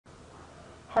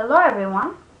Hello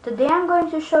everyone, today I'm going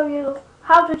to show you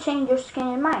how to change your skin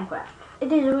in Minecraft.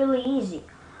 It is really easy.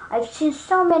 I've seen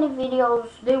so many videos,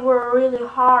 they were really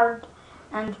hard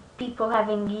and people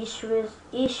having issues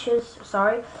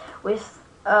with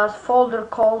a folder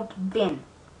called bin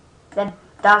that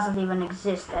doesn't even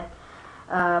exist at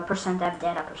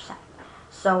 %appdata%.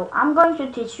 So I'm going to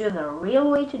teach you the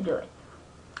real way to do it.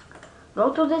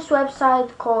 Go to this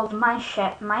website called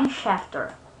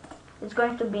Mineshafter. It's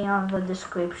going to be on the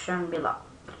description below.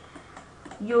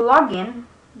 You log in,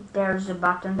 there's a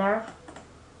button there.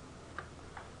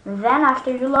 Then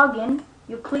after you log in,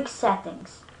 you click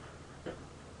settings.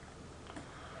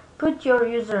 Put your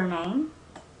username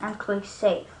and click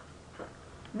save.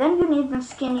 Then you need the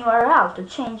skin URL to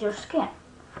change your skin.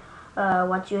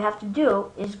 What you have to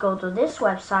do is go to this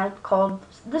website called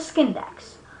the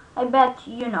Skindex. I bet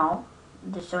you know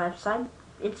this website.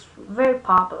 It's very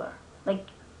popular. Like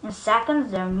in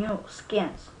seconds there are new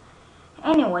skins.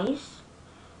 Anyways,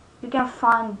 you can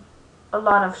find a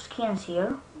lot of skins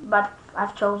here, but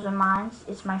I've chosen mine.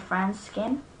 It's my friend's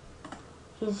skin.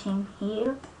 He's him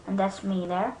here, and that's me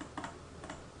there.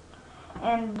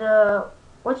 And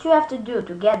what you have to do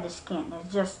to get the skin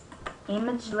is just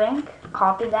image link,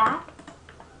 copy that,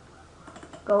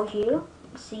 go here,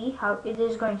 see how it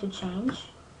is going to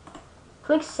change,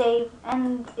 click save,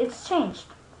 and it's changed.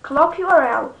 Cloak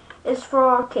URL is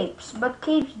for capes, but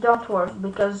capes don't work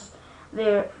because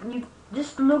you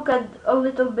just look at a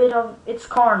little bit of its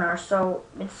corner, so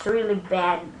it's really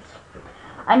bad.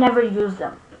 I never use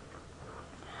them.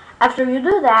 After you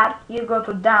do that, you go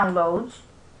to downloads.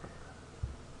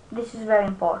 This is very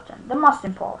important, the most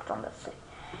important, let's say.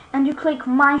 And you click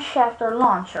Mineshafter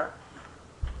launcher.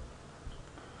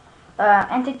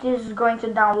 Entity is going to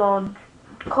download,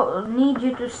 need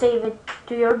you to save it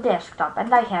to your desktop,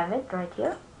 and I have it right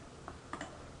here.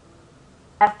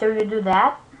 After you do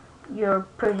that, you're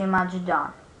pretty much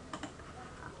done.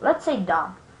 Let's say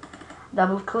done.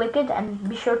 Double click it and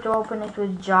be sure to open it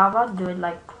with Java. Do it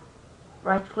like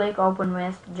right click, open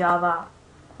with Java,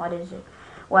 what is it,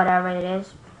 whatever it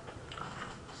is.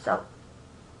 So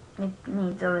it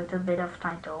needs a little bit of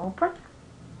time to open.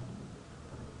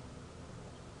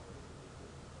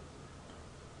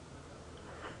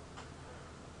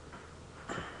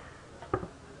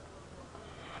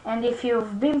 And if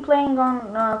you've been playing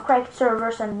on cracked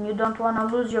servers and you don't want to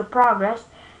lose your progress,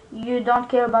 you don't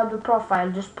care about the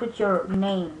profile, just put your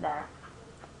name there.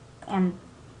 And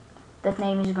that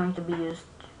name is going to be used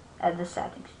at the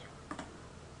settings.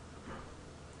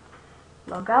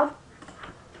 Log out.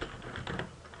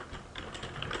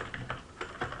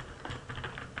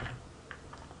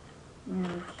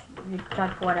 And you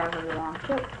type whatever you want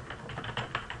to.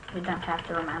 You don't have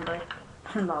to remember it.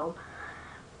 Lol.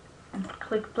 And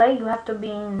click play. You have to be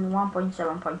in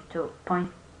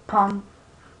 1.7.2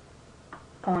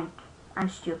 I'm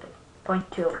stupid.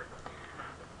 0.2.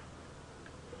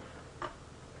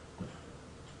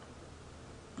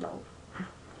 Lol.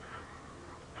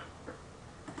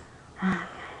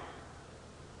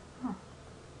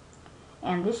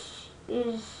 And this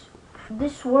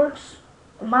works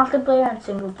multiplayer and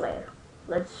single player.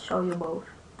 Let's show you both.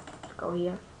 Let's go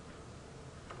here.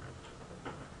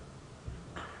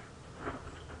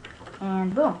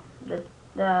 And boom,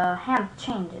 the hand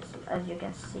changes, as you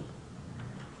can see.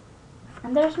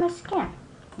 And there's my skin.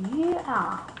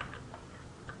 Yeah.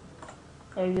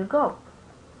 There you go.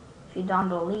 If you don't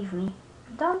believe me,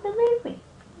 don't believe me.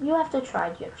 You have to try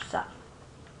it yourself.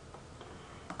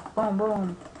 Boom,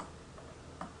 boom.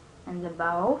 And the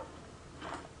bow.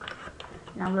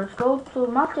 Now let's go to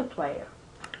multiplayer.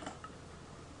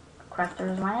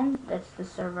 Crafter's Land, that's the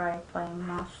server I play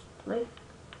mostly.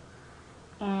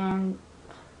 And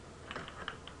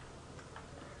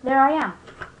there I am.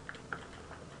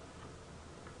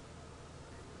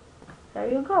 There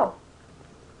you go.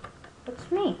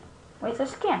 That's me with a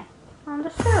skin on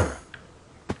the server.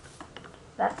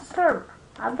 That's the server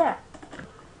out there.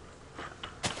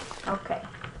 Okay.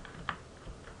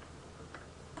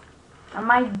 I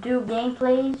might do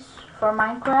gameplays for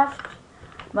Minecraft,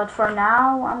 but for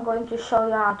now I'm going to show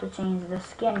you how to change the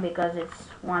skin because it's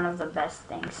one of the best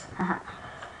things.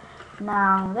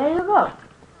 Now, there you go.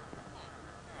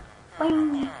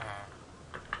 Boing.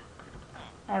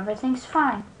 Everything's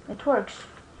fine. It works.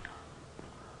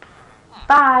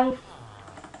 Bye.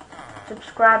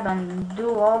 Subscribe and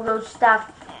do all those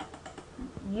stuff.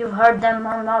 You've heard them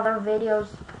on other videos.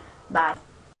 Bye.